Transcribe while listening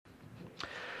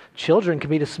Children can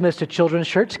be dismissed to children's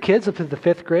church. Kids up to the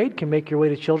 5th grade can make your way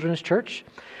to children's church.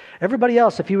 Everybody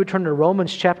else, if you would turn to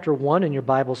Romans chapter 1 in your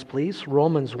Bibles, please.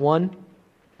 Romans 1.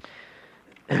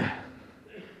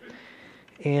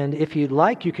 And if you'd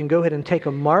like, you can go ahead and take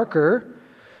a marker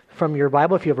from your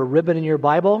Bible, if you have a ribbon in your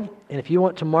Bible. And if you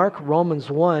want to mark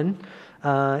Romans 1,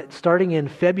 starting in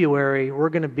February, we're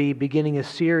going to be beginning a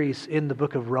series in the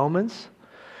book of Romans.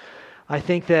 I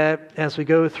think that as we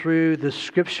go through the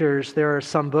Scriptures, there are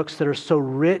some books that are so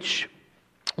rich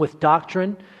with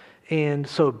doctrine and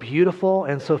so beautiful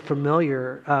and so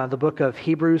familiar. The book of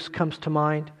Hebrews comes to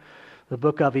mind. The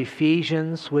book of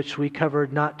Ephesians, which we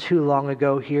covered not too long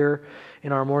ago here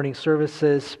in our morning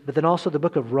services. But then also the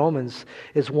book of Romans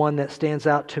is one that stands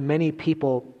out to many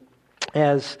people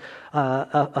as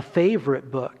a favorite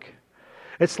book.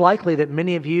 It's likely that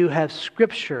many of you have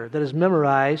Scripture that is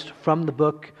memorized from the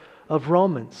book of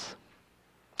Romans.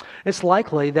 It's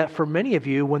likely that for many of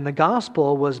you, when the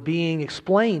gospel was being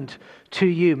explained to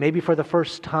you, maybe for the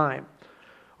first time,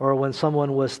 or when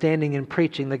someone was standing and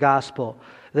preaching the gospel,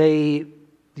 they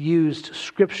used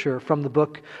Scripture from the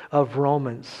book of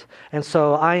Romans. And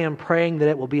so I am praying that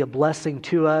it will be a blessing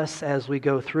to us as we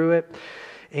go through it.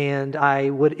 And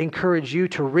I would encourage you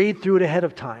to read through it ahead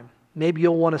of time. Maybe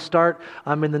you'll want to start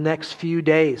in the next few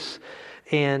days.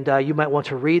 And you might want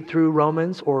to read through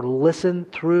Romans or listen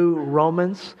through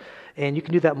Romans. And you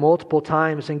can do that multiple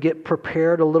times and get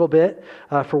prepared a little bit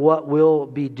for what we'll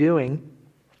be doing.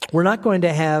 We're not going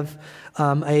to have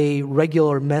a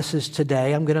regular message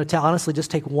today. I'm going to honestly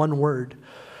just take one word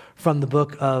from the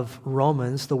book of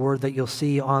Romans, the word that you'll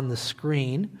see on the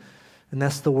screen, and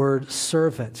that's the word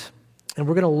servant. And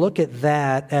we're going to look at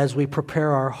that as we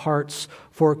prepare our hearts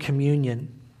for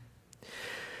communion.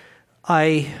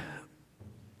 I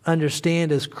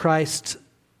understand as Christ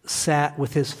sat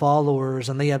with his followers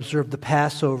and they observed the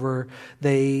Passover,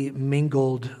 they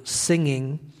mingled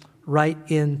singing right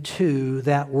into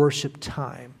that worship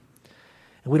time.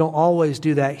 And we don't always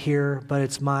do that here, but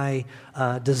it's my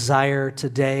desire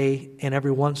today and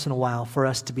every once in a while for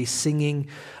us to be singing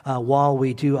while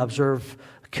we do observe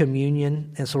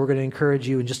communion. And so we're going to encourage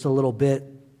you in just a little bit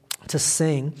to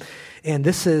sing. And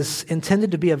this is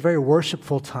intended to be a very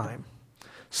worshipful time.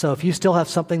 So if you still have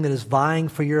something that is vying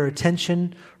for your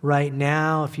attention right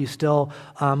now, if you still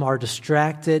are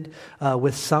distracted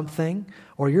with something,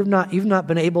 or you've not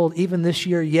been able, even this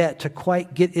year yet, to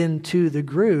quite get into the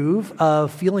groove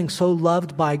of feeling so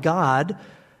loved by God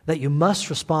that you must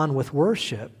respond with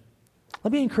worship,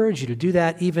 let me encourage you to do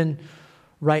that even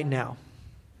right now.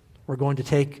 We're going to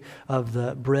take of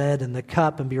the bread and the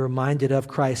cup and be reminded of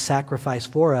Christ's sacrifice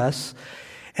for us.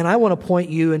 And I want to point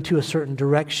you into a certain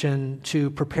direction to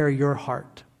prepare your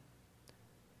heart.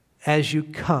 As you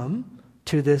come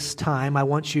to this time, I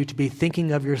want you to be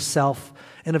thinking of yourself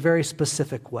in a very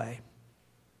specific way.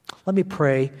 Let me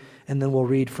pray, and then we'll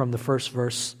read from the first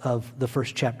verse of the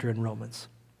first chapter in Romans.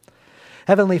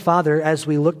 Heavenly Father, as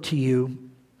we look to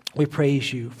you, we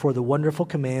praise you for the wonderful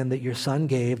command that your Son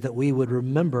gave that we would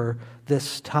remember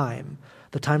this time,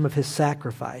 the time of his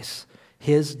sacrifice,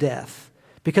 his death,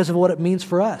 because of what it means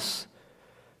for us.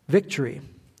 Victory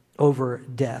over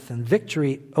death and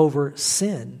victory over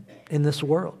sin in this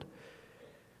world.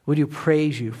 We do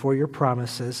praise you for your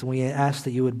promises, and we ask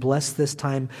that you would bless this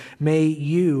time. May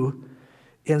you,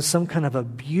 in some kind of a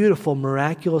beautiful,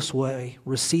 miraculous way,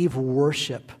 receive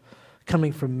worship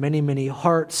coming from many, many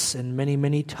hearts and many,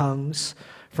 many tongues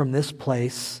from this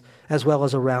place, as well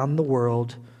as around the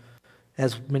world,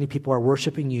 as many people are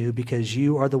worshiping you because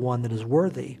you are the one that is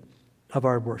worthy of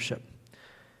our worship.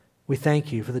 We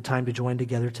thank you for the time to join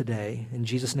together today. In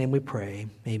Jesus' name we pray,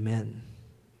 amen.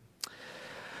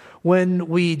 When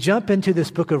we jump into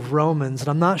this book of Romans, and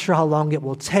I'm not sure how long it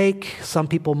will take, some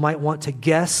people might want to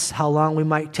guess how long we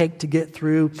might take to get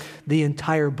through the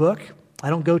entire book. I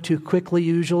don't go too quickly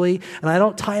usually, and I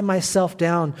don't tie myself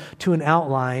down to an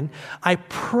outline. I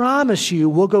promise you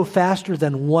we'll go faster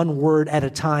than one word at a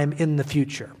time in the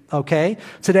future, okay?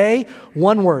 Today,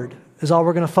 one word is all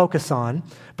we're going to focus on,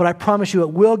 but I promise you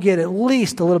it will get at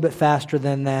least a little bit faster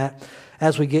than that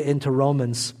as we get into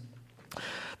Romans.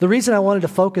 The reason I wanted to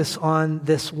focus on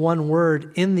this one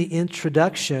word in the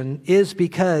introduction is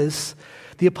because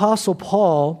the Apostle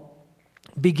Paul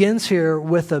begins here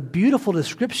with a beautiful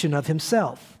description of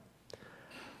himself.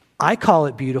 I call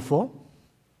it beautiful.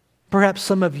 Perhaps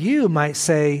some of you might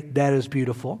say that is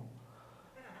beautiful.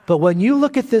 But when you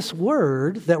look at this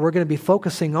word that we're going to be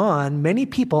focusing on, many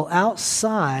people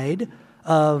outside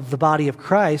of the body of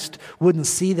Christ wouldn't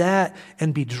see that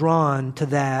and be drawn to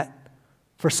that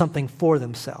for something for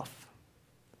themselves.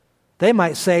 They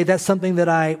might say that's something that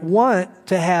I want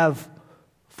to have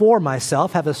for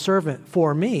myself, have a servant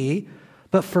for me,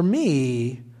 but for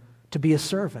me to be a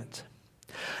servant.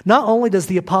 Not only does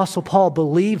the Apostle Paul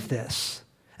believe this,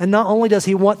 and not only does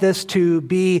he want this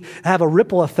to have a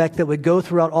ripple effect that would go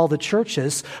throughout all the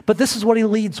churches, but this is what he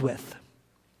leads with.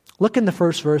 Look in the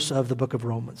first verse of the book of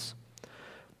Romans.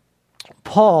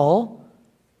 Paul,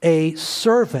 a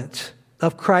servant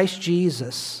of Christ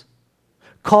Jesus,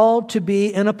 called to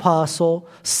be an apostle,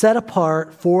 set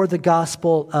apart for the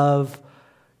gospel of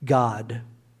God.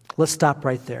 Let's stop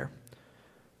right there.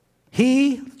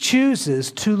 He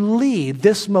chooses to lead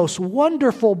this most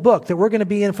wonderful book that we're going to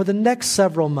be in for the next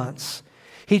several months.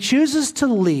 He chooses to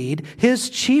lead his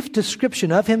chief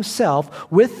description of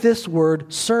himself with this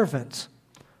word servant.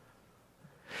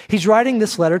 He's writing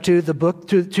this letter to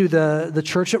the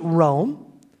church at Rome.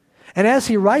 And as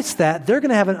he writes that, they're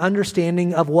going to have an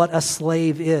understanding of what a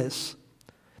slave is.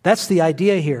 That's the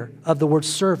idea here of the word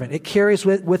servant. It carries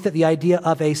with it the idea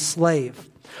of a slave.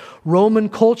 Roman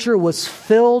culture was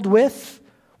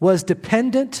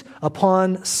dependent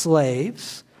upon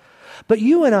slaves. But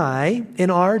you and I,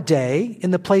 in our day, in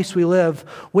the place we live,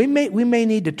 we may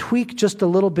need to tweak just a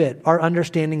little bit our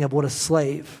understanding of what a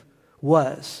slave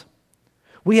was.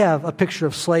 We have a picture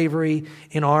of slavery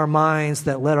in our minds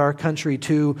that led our country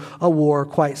to a war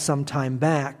quite some time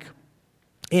back.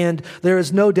 And there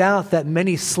is no doubt that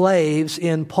many slaves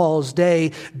in Paul's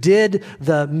day did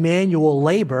the manual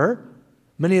labor.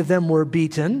 Many of them were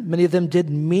beaten. Many of them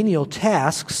did menial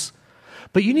tasks.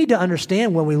 But you need to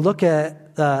understand when we look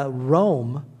at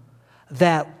Rome,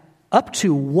 that up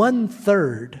to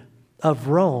 1/3 of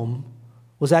Rome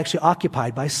was actually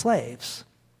occupied by slaves.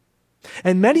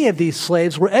 And many of these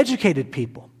slaves were educated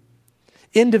people,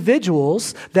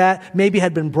 individuals that maybe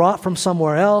had been brought from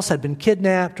somewhere else, had been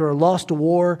kidnapped or lost to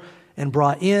war and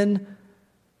brought in.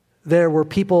 There were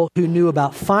people who knew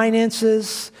about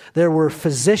finances. There were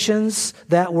physicians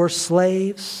that were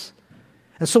slaves.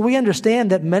 And so we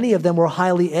understand that many of them were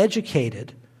highly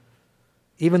educated,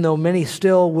 even though many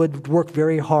still would work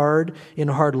very hard in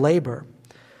hard labor.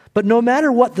 But no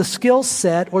matter what the skill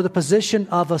set or the position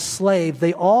of a slave,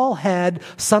 they all had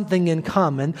something in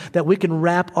common that we can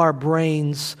wrap our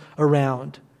brains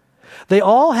around. They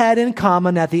all had in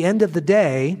common at the end of the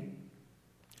day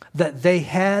that they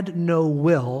had no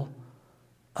will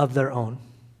of their own.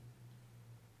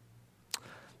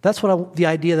 That's the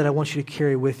idea that I want you to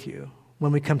carry with you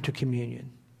when we come to communion.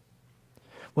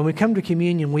 When we come to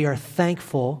communion, we are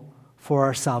thankful for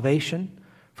our salvation,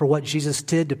 for what Jesus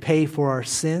did to pay for our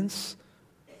sins.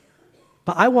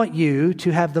 But I want you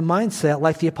to have the mindset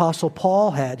like the Apostle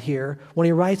Paul had here when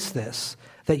he writes this,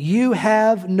 that you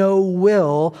have no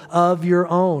will of your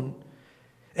own.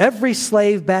 Every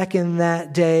slave back in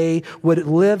that day would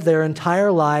live their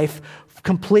entire life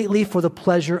completely for the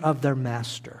pleasure of their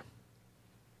master.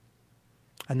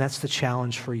 And that's the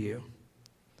challenge for you.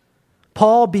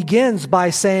 Paul begins by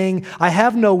saying, I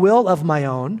have no will of my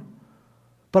own,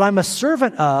 but I'm a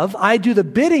servant of, I do the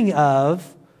bidding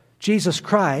of Jesus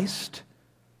Christ.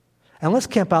 And let's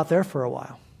camp out there for a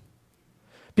while.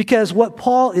 Because what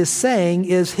Paul is saying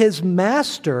is his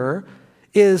master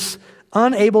is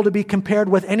unable to be compared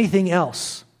with anything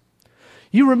else.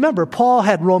 You remember, Paul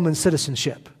had Roman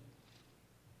citizenship.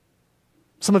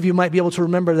 Some of you might be able to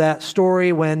remember that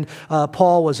story when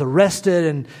Paul was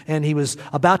arrested and he was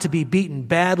about to be beaten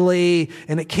badly,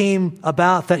 and it came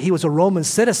about that he was a Roman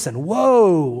citizen.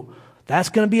 Whoa, that's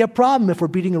going to be a problem if we're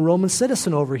beating a Roman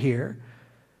citizen over here.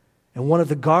 And one of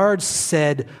the guards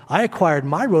said, I acquired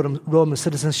my Roman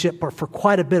citizenship for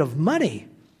quite a bit of money.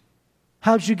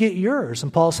 How'd you get yours?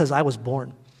 And Paul says, I was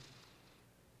born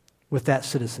with that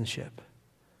citizenship.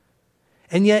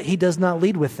 And yet he does not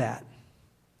lead with that.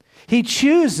 He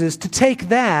chooses to take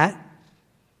that,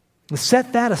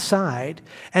 set that aside,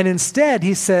 and instead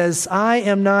he says, I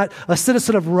am not a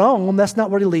citizen of Rome. That's not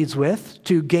what he leads with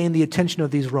to gain the attention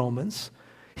of these Romans.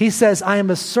 He says, I am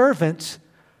a servant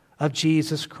of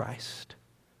Jesus Christ.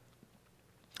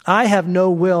 I have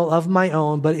no will of my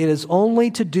own, but it is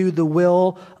only to do the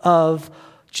will of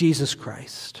Jesus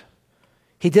Christ.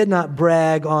 He did not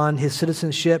brag on his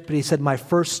citizenship, but he said, my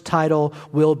first title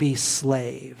will be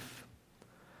slave.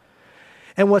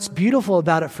 And what's beautiful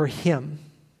about it for him,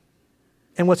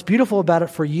 and what's beautiful about it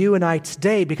for you and I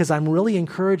today, because I'm really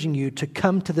encouraging you to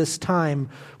come to this time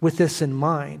with this in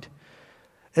mind,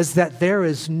 is that there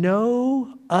is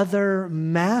no other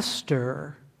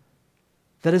master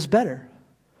that is better.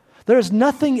 There is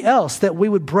nothing else that we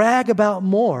would brag about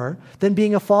more than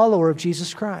being a follower of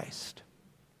Jesus Christ.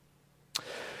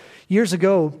 Years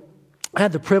ago, I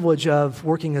had the privilege of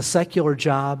working a secular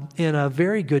job in a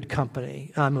very good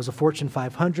company. It was a Fortune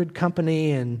 500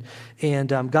 company, and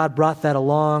God brought that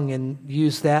along and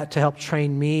used that to help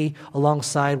train me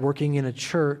alongside working in a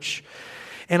church.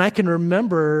 And I can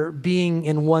remember being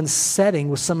in one setting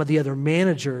with some of the other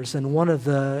managers, and one of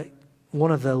the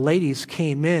ladies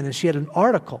came in, and she had an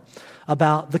article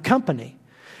about the company.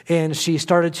 And she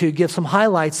started to give some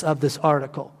highlights of this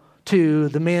article to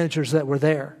the managers that were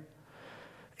there.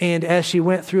 And as she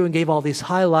went through and gave all these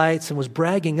highlights and was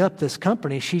bragging up this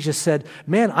company, she just said,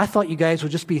 "Man, I thought you guys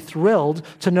would just be thrilled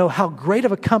to know how great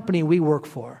of a company we work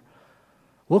for.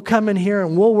 We'll come in here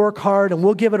and we'll work hard and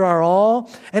we'll give it our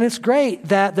all. And it's great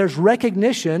that there's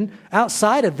recognition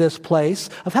outside of this place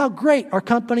of how great our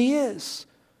company is.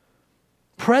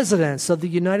 Presidents of the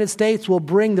United States will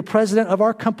bring the president of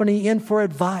our company in for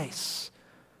advice.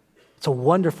 It's a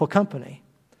wonderful company."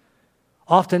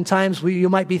 Oftentimes, you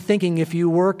might be thinking, if you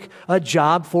work a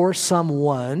job for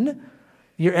someone,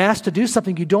 you're asked to do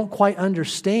something you don't quite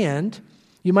understand,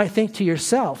 you might think to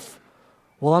yourself,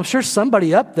 well, I'm sure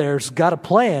somebody up there's got a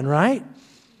plan, right?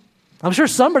 I'm sure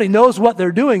somebody knows what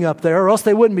they're doing up there, or else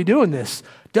they wouldn't be doing this.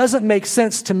 Doesn't make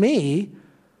sense to me,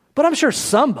 but I'm sure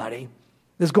somebody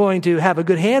is going to have a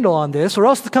good handle on this, or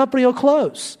else the company will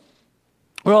close,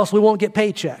 or else we won't get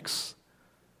paychecks.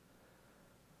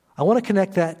 I want to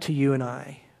connect that to you and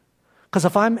I. Because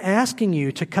if I'm asking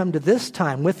you to come to this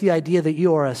time with the idea that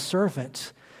you are a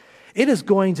servant, it is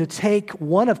going to take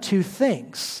one of two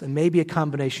things, and maybe a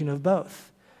combination of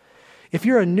both. If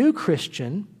you're a new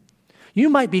Christian, you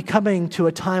might be coming to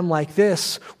a time like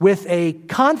this with a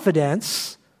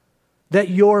confidence that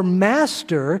your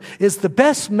master is the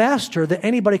best master that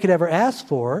anybody could ever ask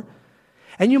for,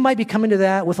 and you might be coming to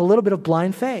that with a little bit of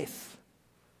blind faith.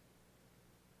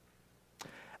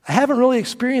 I haven't really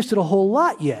experienced it a whole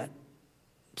lot yet,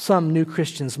 some new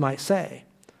Christians might say.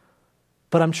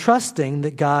 But I'm trusting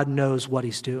that God knows what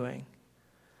He's doing.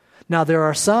 Now, there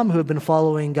are some who have been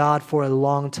following God for a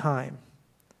long time.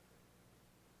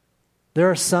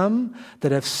 There are some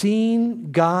that have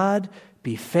seen God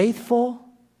be faithful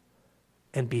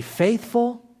and be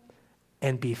faithful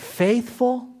and be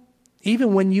faithful,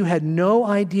 even when you had no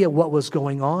idea what was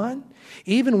going on.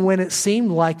 Even when it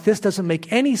seemed like this doesn't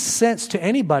make any sense to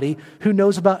anybody who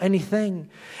knows about anything.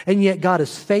 And yet God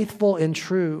is faithful and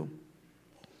true.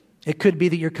 It could be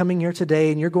that you're coming here today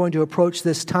and you're going to approach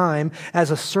this time as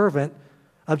a servant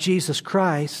of Jesus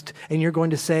Christ, and you're going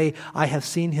to say, I have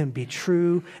seen Him be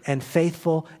true and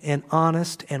faithful and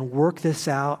honest and work this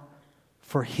out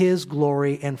for His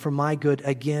glory and for my good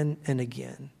again and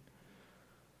again.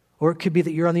 Or it could be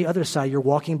that you're on the other side. You're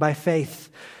walking by faith.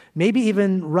 Maybe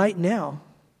even right now,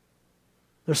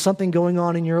 there's something going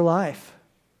on in your life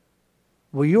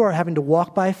where you are having to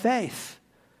walk by faith.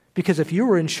 Because if you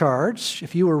were in charge,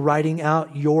 if you were writing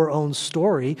out your own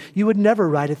story, you would never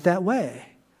write it that way.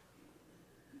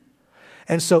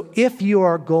 And so if you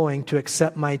are going to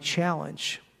accept my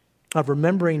challenge of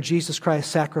remembering Jesus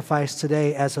Christ's sacrifice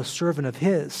today as a servant of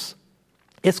His,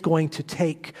 it's going to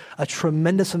take a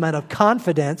tremendous amount of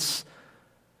confidence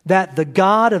that the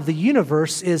God of the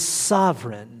universe is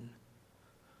sovereign.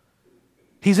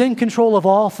 He's in control of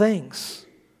all things.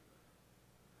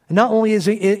 And not only is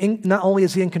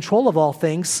he in control of all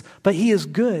things, but He is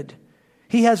good.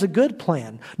 He has a good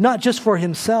plan, not just for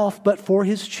Himself, but for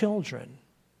His children.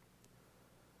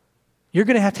 You're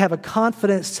going to have a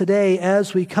confidence today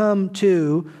as we come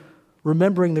to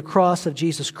remembering the cross of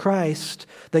Jesus Christ,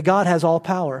 that God has all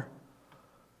power.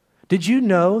 Did you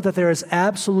know that there is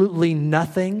absolutely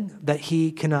nothing that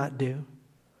He cannot do?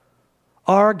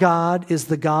 Our God is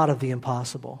the God of the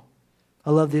impossible. I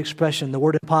love the expression, the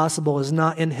word impossible is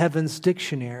not in heaven's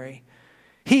dictionary.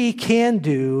 He can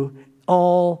do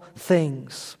all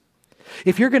things.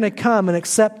 If you're going to come and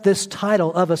accept this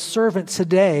title of a servant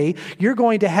today, you're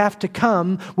going to have to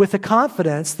come with the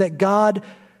confidence that God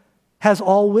has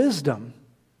all wisdom.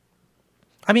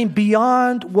 I mean,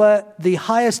 beyond what the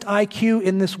highest IQ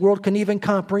in this world can even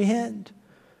comprehend.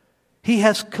 He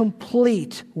has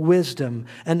complete wisdom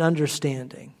and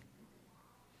understanding.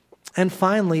 And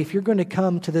finally, if you're going to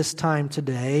come to this time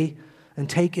today and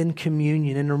take in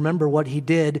communion and remember what He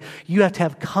did, you have to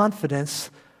have confidence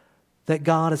that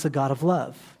God is a God of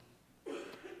love.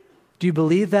 Do you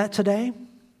believe that today?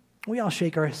 We all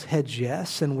shake our heads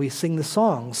yes, and we sing the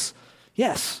songs.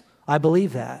 Yes, I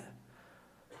believe that.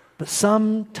 But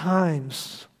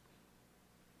sometimes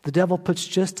the devil puts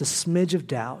just a smidge of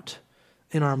doubt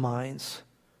in our minds.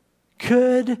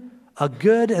 Could a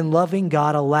good and loving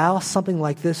God allow something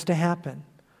like this to happen?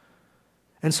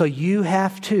 And so you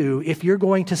have to, if you're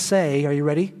going to say, are you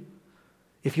ready?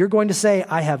 If you're going to say,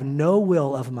 I have no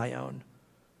will of my own,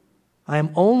 I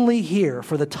am only here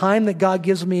for the time that God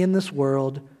gives me in this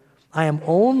world, I am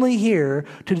only here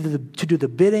to do the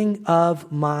bidding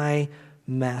of my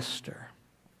master.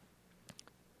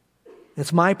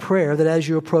 It's my prayer that as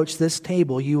you approach this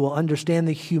table, you will understand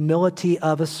the humility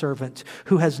of a servant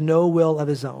who has no will of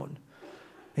his own.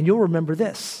 And you'll remember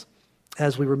this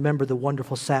as we remember the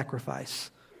wonderful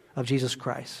sacrifice of Jesus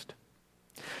Christ.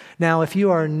 Now, if you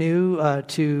are new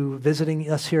to visiting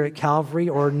us here at Calvary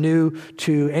or new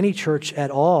to any church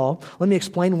at all, let me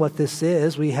explain what this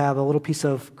is. We have a little piece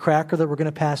of cracker that we're going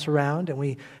to pass around, and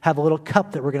we have a little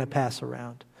cup that we're going to pass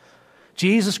around.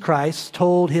 Jesus Christ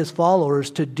told his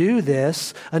followers to do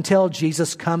this until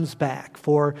Jesus comes back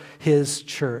for his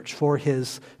church, for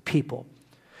his people.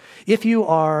 If you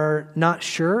are not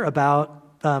sure about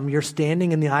your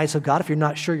standing in the eyes of God, if you're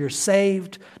not sure you're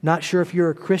saved, not sure if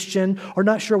you're a Christian, or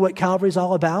not sure what Calvary's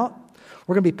all about,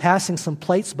 we're going to be passing some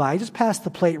plates by. Just pass the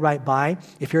plate right by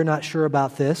if you're not sure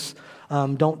about this.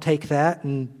 Don't take that,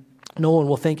 and no one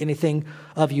will think anything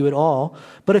of you at all.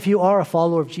 But if you are a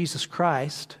follower of Jesus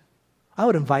Christ, I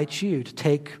would invite you to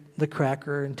take the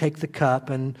cracker and take the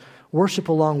cup and worship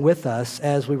along with us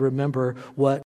as we remember what